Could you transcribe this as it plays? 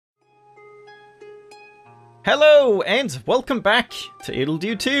Hello, and welcome back to Ittle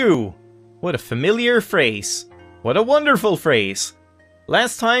 2. What a familiar phrase. What a wonderful phrase.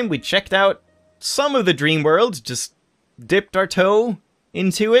 Last time we checked out some of the dream world, just dipped our toe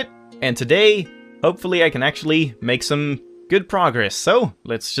into it, and today, hopefully I can actually make some good progress. So,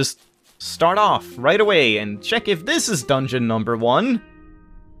 let's just start off right away and check if this is dungeon number 1.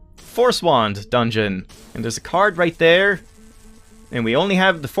 Force Wand dungeon. And there's a card right there, and we only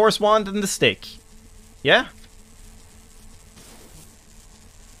have the Force Wand and the stick. Yeah?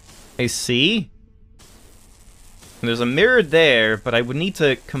 I see. And there's a mirror there, but I would need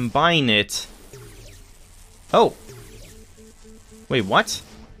to combine it. Oh. Wait, what?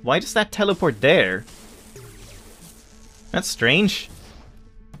 Why does that teleport there? That's strange.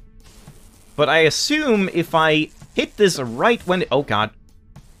 But I assume if I hit this right when it... Oh god.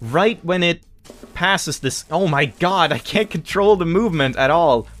 Right when it passes this... Oh my god, I can't control the movement at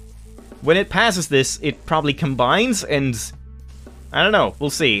all. When it passes this, it probably combines and... I don't know, we'll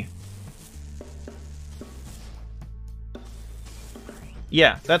see.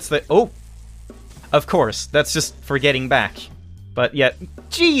 Yeah, that's the... Oh! Of course, that's just for getting back. But yeah,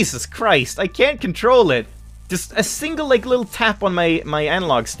 Jesus Christ, I can't control it! Just a single, like, little tap on my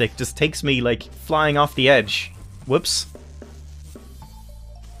analog stick just takes me, like, flying off the edge. Whoops.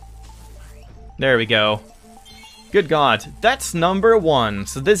 There we go. Good god, that's number 1.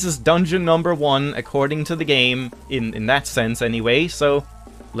 So this is dungeon number 1, according to the game, in that sense anyway, so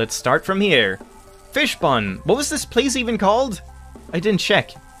let's start from here. Fish Bun. What was this place even called? I didn't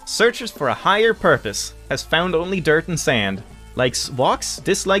check. Searches for a higher purpose. Has found only dirt and sand. Likes walks,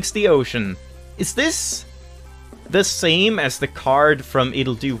 dislikes the ocean. Is this the same as the card from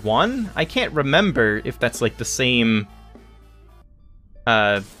Ittle 1? I can't remember if that's like the same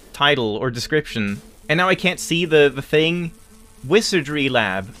title or description. And now I can't see the thing. Wizardry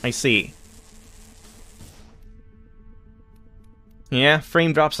Lab, I see. Yeah,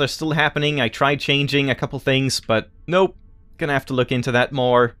 frame drops are still happening. I tried changing a couple things, but nope. Gonna have to look into that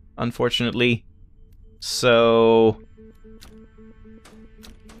more, unfortunately. So...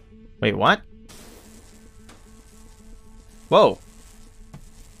 Wait, what? Whoa.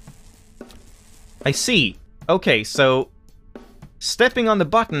 I see. Okay, so... stepping on the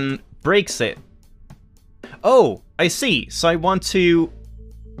button breaks it. Oh, I see. So I want to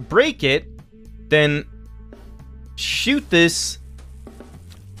break it, then shoot this,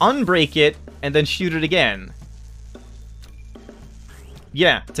 unbreak it, and then shoot it again.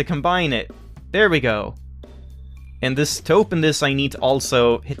 Yeah, to combine it. There we go. And this, to open this, I need to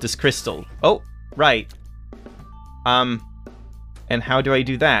also hit this crystal. Oh, right. And how do I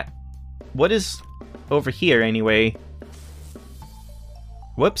do that? What is over here, anyway?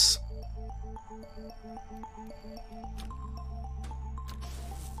 Whoops.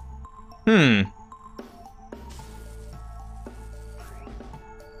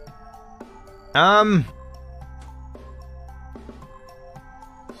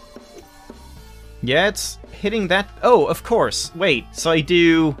 Yeah, it's hitting that... Oh, of course. Wait, so I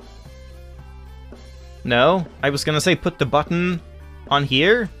do... No, I was gonna say put the button on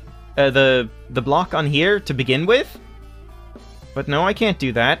here. The block on here to begin with. But no, I can't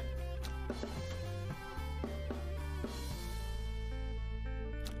do that.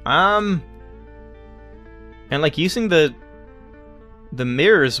 And like using the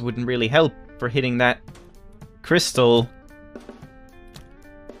mirrors wouldn't really help for hitting that crystal.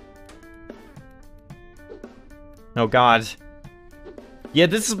 Oh god. Yeah,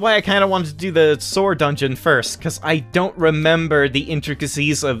 this is why I kind of wanted to do the sword dungeon first, because I don't remember the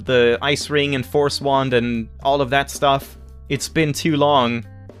intricacies of the ice ring and force wand and all of that stuff. It's been too long.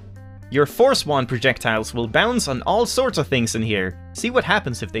 Your force wand projectiles will bounce on all sorts of things in here. See what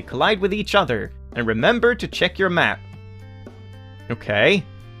happens if they collide with each other. And remember to check your map. Okay.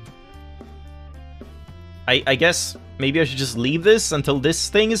 I guess maybe I should just leave this until this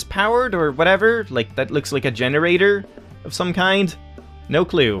thing is powered or whatever. Like, that looks like a generator of some kind. No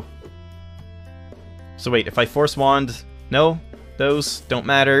clue. So wait, if I force wand... No, those don't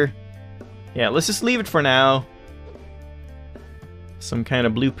matter. Yeah, let's just leave it for now. Some kind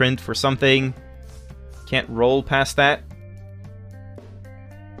of blueprint for something. Can't roll past that.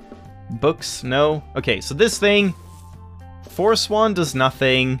 Books, no. Okay, so this thing... Force Wand does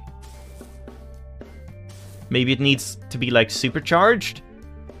nothing. Maybe it needs to be, like, supercharged?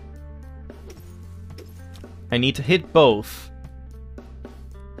 I need to hit both.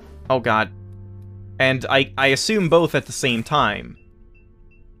 Oh god. And I assume both at the same time.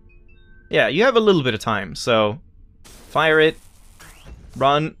 Yeah, you have a little bit of time, so... Fire it.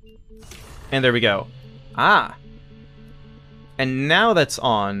 Run. And there we go. Ah. And now that's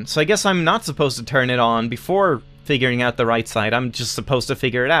on. So I guess I'm not supposed to turn it on before figuring out the right side. I'm just supposed to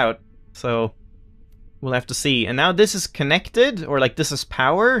figure it out. So we'll have to see. And now this is connected, or like this is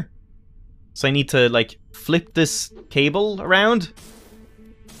power. So I need to like flip this cable around.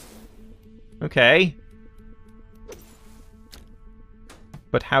 Okay.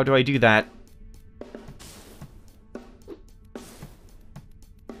 But how do I do that?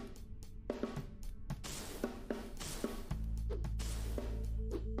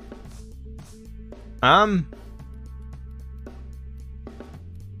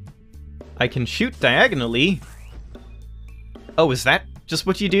 I can shoot diagonally. Oh, is that just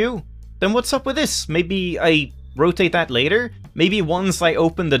what you do? Then what's up with this? Maybe I rotate that later? Maybe once I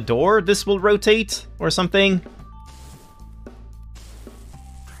open the door, this will rotate or something?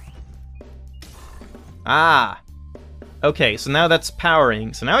 Ah. Okay, so now that's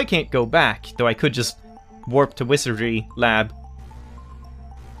powering. So now I can't go back, though I could just warp to Wizardry Lab.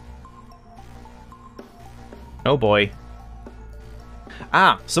 Oh boy.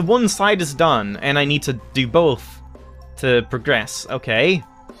 Ah, so one side is done, and I need to do both to progress. Okay.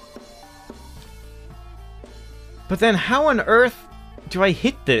 But then how on earth do I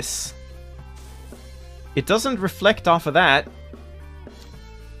hit this? It doesn't reflect off of that.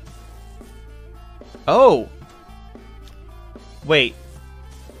 Oh! Wait.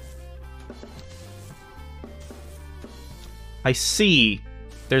 I see.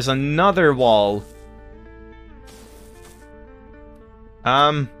 There's another wall.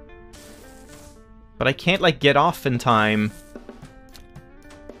 But I can't, like, get off in time.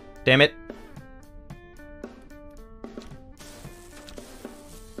 Damn it.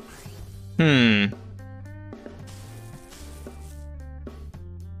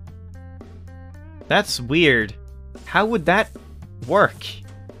 That's weird. How would that work?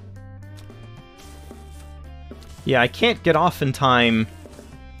 Yeah, I can't get off in time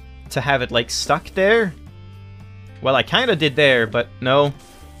to have it, like, stuck there. Well, I kinda did there, but no.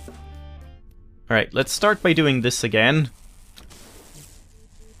 Alright, let's start by doing this again.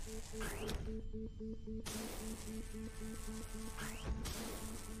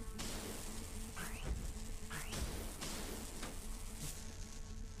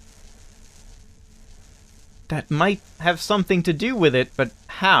 That might have something to do with it, but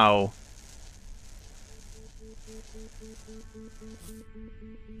how?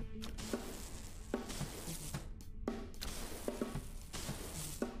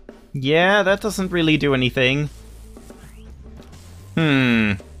 Yeah, that doesn't really do anything.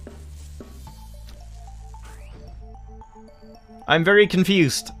 I'm very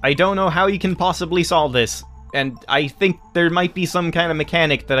confused. I don't know how you can possibly solve this. And I think there might be some kind of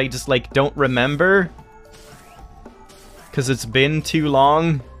mechanic that I just, like, don't remember. Because it's been too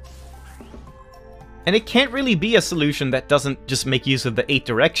long. And it can't really be a solution that doesn't just make use of the 8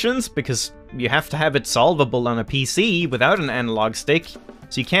 directions, because you have to have it solvable on a PC without an analog stick.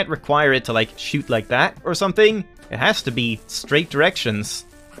 So you can't require it to, like, shoot like that or something. It has to be straight directions.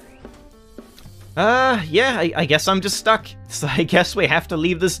 Yeah, I guess I'm just stuck. So I guess we have to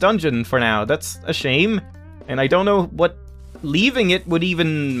leave this dungeon for now. That's a shame. And I don't know what leaving it would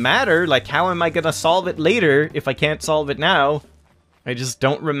even matter. Like, how am I gonna solve it later if I can't solve it now? I just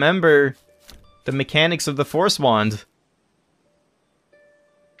don't remember the mechanics of the Force Wand.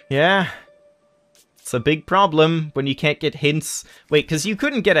 Yeah. It's a big problem when you can't get hints. Wait, because you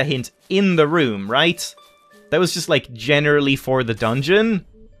couldn't get a hint in the room, right? That was just, like, generally for the dungeon.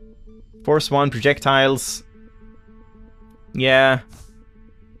 Force Wand projectiles. Yeah.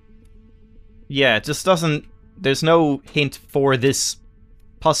 Yeah, it just doesn't... There's no hint for this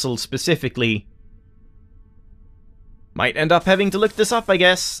puzzle specifically. Might end up having to look this up, I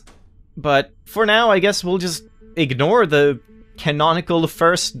guess. But for now, I guess we'll just ignore the canonical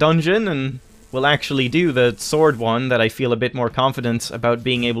first dungeon and we'll actually do the sword one that I feel a bit more confident about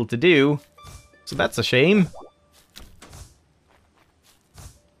being able to do. So that's a shame.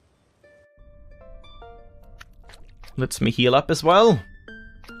 Lets me heal up as well.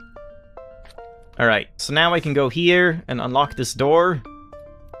 Alright, so now I can go here and unlock this door.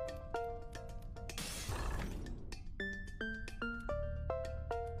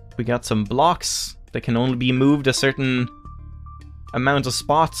 We got some blocks that can only be moved a certain amount of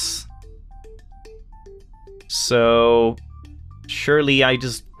spots. So surely I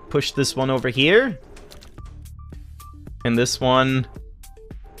just push this one over here. And this one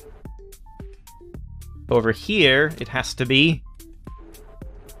over here, it has to be.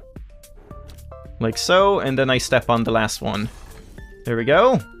 Like so, and then I step on the last one. There we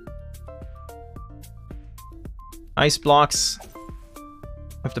go. Ice blocks.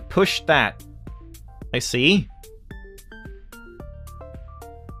 I have to push that. I see.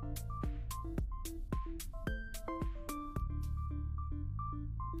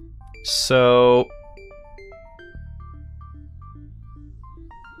 So...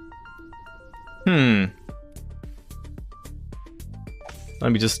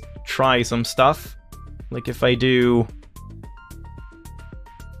 Let me just try some stuff. Like if I do...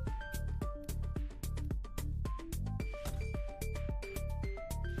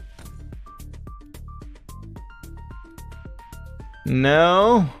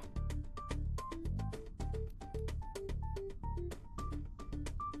 No.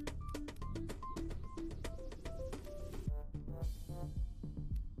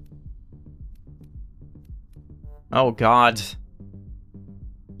 Oh god.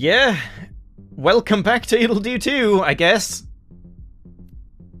 Yeah. Welcome back to Ittle 2, I guess.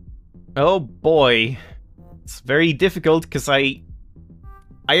 Oh boy. It's very difficult because I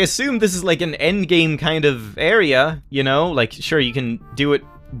assume this is like an endgame kind of area, you know? Like, sure, you can do it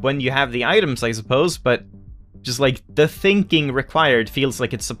when you have the items, I suppose, but just like the thinking required feels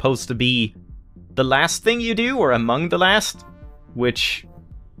like it's supposed to be the last thing you do, or among the last, which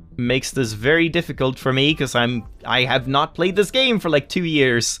makes this very difficult for me because I have not played this game for like 2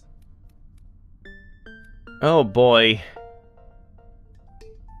 years. Oh boy.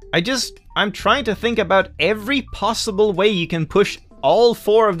 I'm trying to think about every possible way you can push all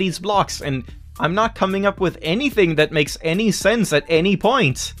 4 of these blocks, and I'm not coming up with anything that makes any sense at any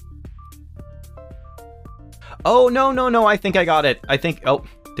point. Oh, no, I think I got it. Oh,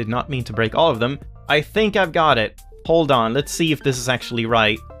 did not mean to break all of them. I think I've got it. Hold on, let's see if this is actually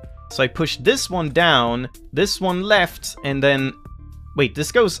right. So I push this one down, this one left, and then... Wait,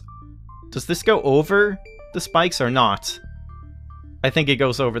 this goes... Does this go over the spikes or not? I think it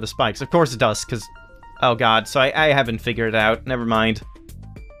goes over the spikes. Of course it does, because... Oh god, so I haven't figured it out. Never mind.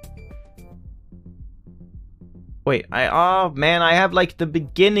 Wait, oh man, I have like the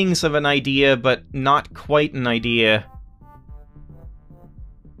beginnings of an idea, but not quite an idea.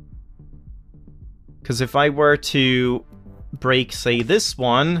 Because if I were to break, say, this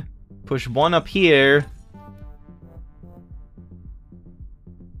one, push one up here...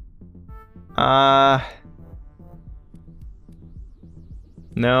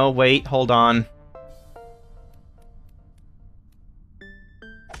 No, wait, hold on.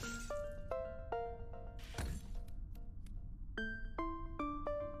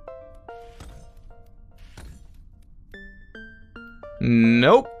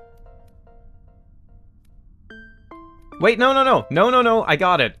 Nope. Wait, no, I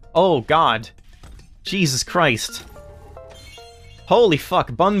got it. Oh, God. Jesus Christ. Holy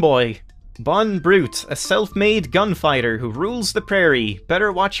fuck, Bun Boy. Bun Brute, a self-made gunfighter who rules the prairie.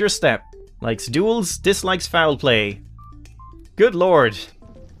 Better watch your step. Likes duels, dislikes foul play. Good lord.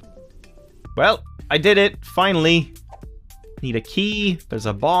 Well, I did it, finally. Need a key, there's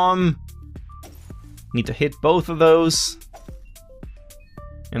a bomb. Need to hit both of those.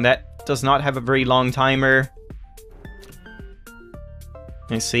 And that does not have a very long timer.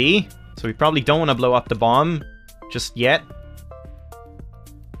 I see. So we probably don't want to blow up the bomb just yet.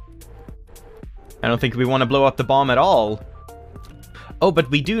 I don't think we want to blow up the bomb at all. Oh,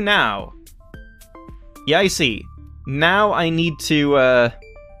 but we do now. Yeah, I see. Now I need to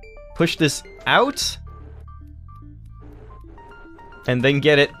push this out. And then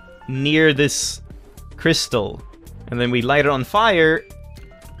get it near this crystal. And then we light it on fire.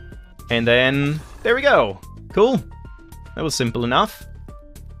 And then... there we go. Cool. That was simple enough.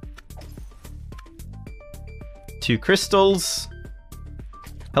 2 crystals.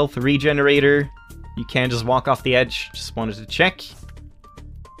 Health regenerator. You can't just walk off the edge. Just wanted to check.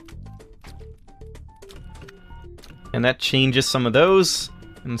 And that changes some of those.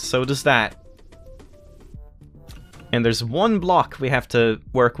 And so does that. And there's one block we have to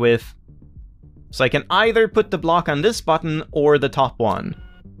work with. So I can either put the block on this button or the top one.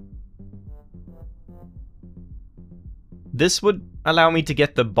 This would allow me to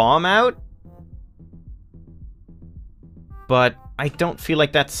get the bomb out. But I don't feel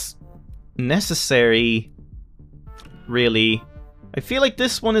like that's necessary, really. I feel like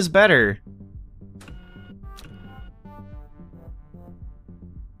this one is better.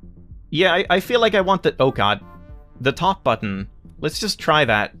 Yeah, I feel like I want the... oh god. The top button. Let's just try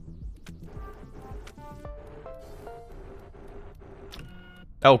that.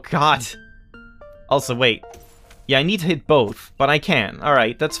 Oh god. Also, wait. Yeah, I need to hit both, but I can.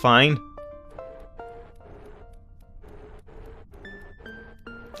 Alright, that's fine.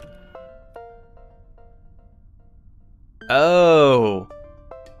 Oh.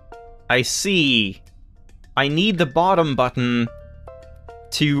 I see. I need the bottom button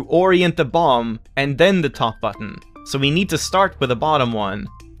to orient the bomb, and then the top button. So we need to start with the bottom one.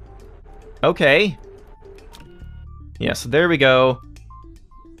 Okay. Yeah, so there we go.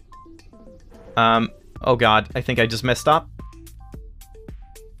 Oh god, I think I just messed up.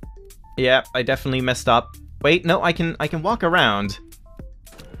 Yeah, I definitely messed up. Wait, no, I can walk around.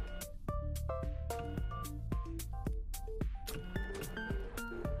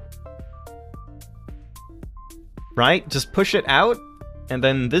 Right? Just push it out, and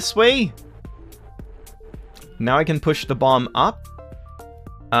then this way. Now I can push the bomb up.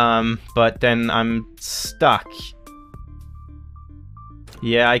 But then I'm stuck.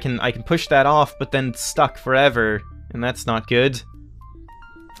 Yeah, I can push that off, but then it's stuck forever, and that's not good.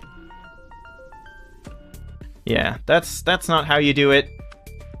 Yeah, that's not how you do it.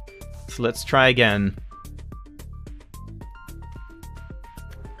 So let's try again.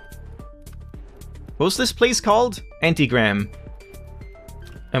 What was this place called? Antigram.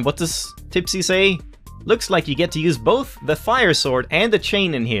 And what does Tipsy say? Looks like you get to use both the fire sword and the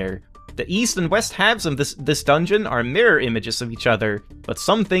chain in here. The east and west halves of this dungeon are mirror images of each other, but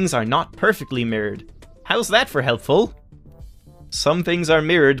some things are not perfectly mirrored. How's that for helpful? Some things are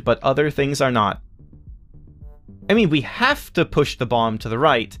mirrored, but other things are not. I mean, we have to push the bomb to the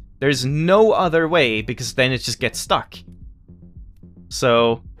right. There's no other way, because then it just gets stuck.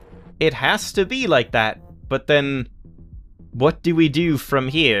 So, it has to be like that. But then, what do we do from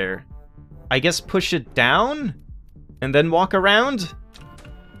here? I guess push it down? And then walk around?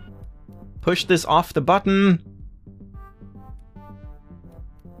 Push this off the button.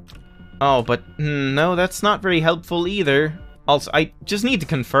 Oh, but no, that's not very helpful either. Also, I just need to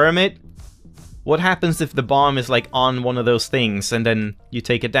confirm it. What happens if the bomb is like on one of those things and then you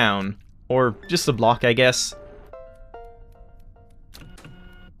take it down? Or just a block, I guess.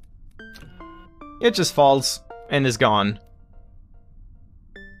 It just falls and is gone.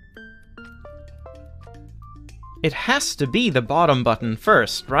 It has to be the bottom button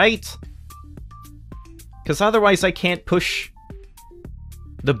first, right? Because otherwise I can't push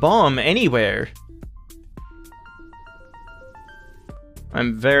the bomb anywhere.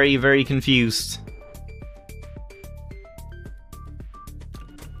 I'm very, very confused.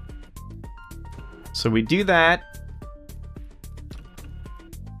 So we do that.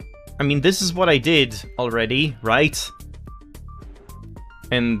 I mean, this is what I did already, right?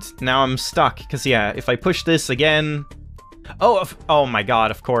 And now I'm stuck, because yeah, if I push this again... Oh my god,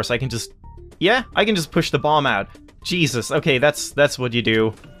 of course, I can just... Yeah, I can just push the bomb out. Jesus, okay, that's what you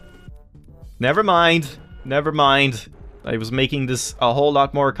do. Never mind, never mind. I was making this a whole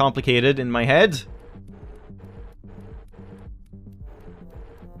lot more complicated in my head.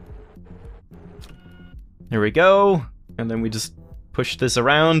 There we go. And then we just push this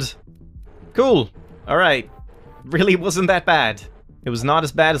around. Cool. Alright. Really wasn't that bad. It was not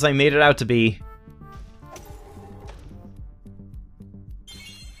as bad as I made it out to be.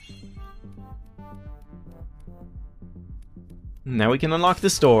 Now we can unlock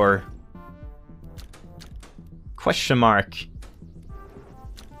this door. Question mark.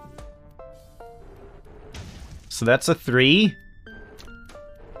 So that's a 3.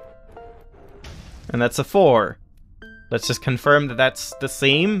 And that's a 4. Let's just confirm that that's the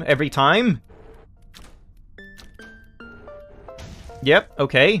same every time. Yep,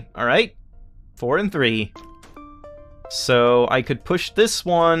 okay, alright. 4 and 3. So I could push this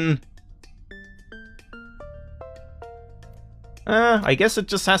one. I guess it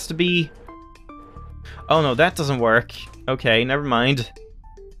just has to be... Oh no, that doesn't work. Okay, never mind.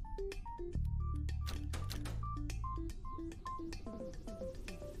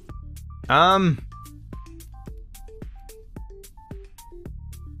 I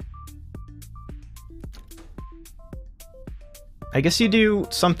guess you do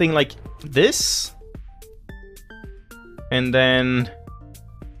something like this? And then...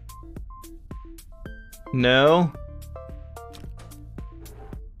 No.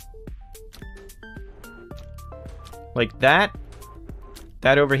 Like that.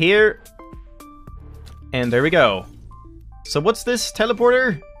 That over here. And there we go. So what's this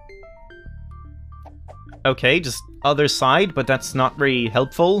teleporter? Okay, just other side, but that's not very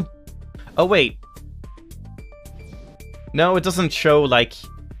helpful. Oh, wait. No, it doesn't show, like,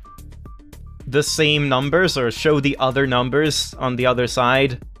 the same numbers, or show the other numbers on the other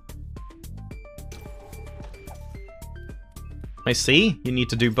side. I see. You need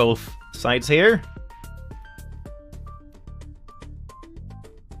to do both sides here.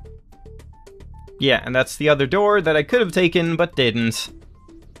 Yeah, and that's the other door that I could have taken, but didn't.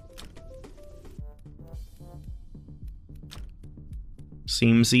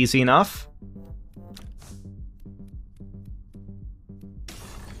 Seems easy enough.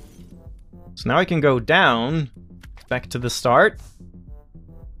 So now I can go down, back to the start.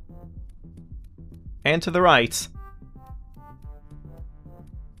 And to the right.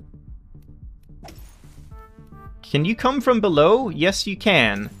 Can you come from below? Yes, you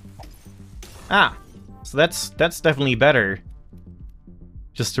can. Ah, so that's definitely better.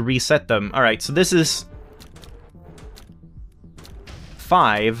 Just to reset them. Alright, so this is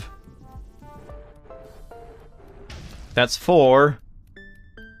 5. That's 4.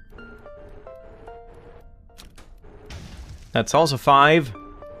 That's also 5.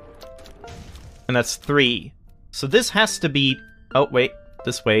 And that's 3. So this has to be... Oh, wait.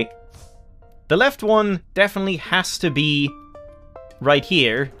 This way. The left one definitely has to be right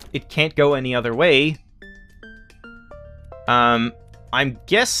here. It can't go any other way. I'm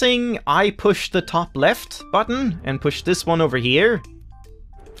guessing I push the top left button and push this one over here.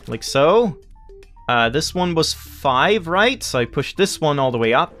 Like so. This one was 5, right? So I push this one all the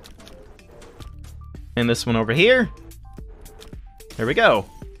way up. And this one over here. There we go.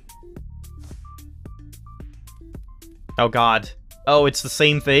 Oh god. Oh, it's the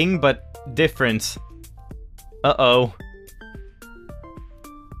same thing, but different. Uh-oh.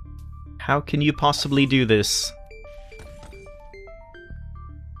 How can you possibly do this?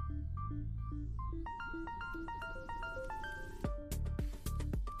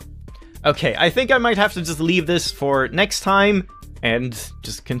 Okay, I think I might have to just leave this for next time and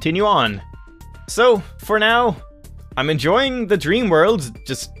just continue on. So, for now, I'm enjoying the dream world,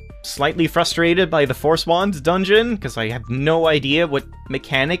 just slightly frustrated by the Force Wand dungeon, because I have no idea what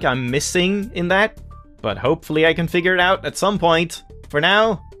mechanic I'm missing in that, but hopefully I can figure it out at some point. For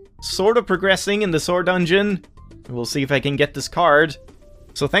now, sort of progressing in the sword dungeon. We'll see if I can get this card.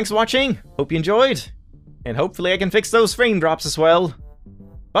 So thanks for watching, hope you enjoyed, and hopefully I can fix those frame drops as well.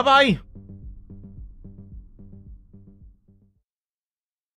 Bye-bye!